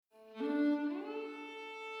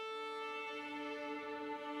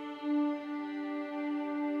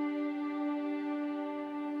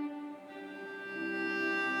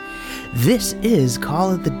This is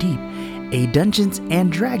Call of the Deep, a Dungeons &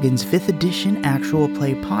 Dragons 5th edition actual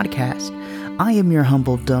play podcast. I am your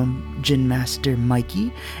humble Dungeon Master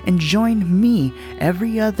Mikey, and join me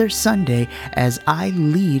every other Sunday as I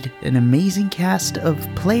lead an amazing cast of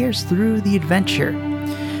players through the adventure.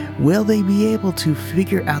 Will they be able to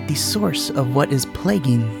figure out the source of what is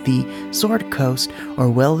plaguing the Sword Coast, or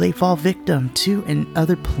will they fall victim to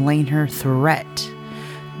another planar threat?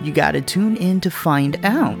 You gotta tune in to find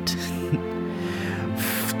out.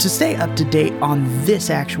 To stay up to date on this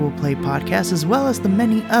actual play podcast, as well as the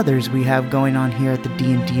many others we have going on here at the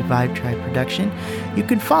D&D Vibe Tribe production, you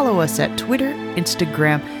can follow us at Twitter,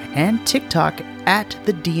 Instagram, and TikTok at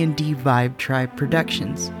the D&D Vibe Tribe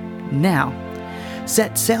Productions. Now,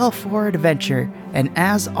 set sail for adventure, and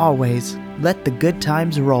as always, let the good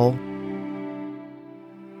times roll.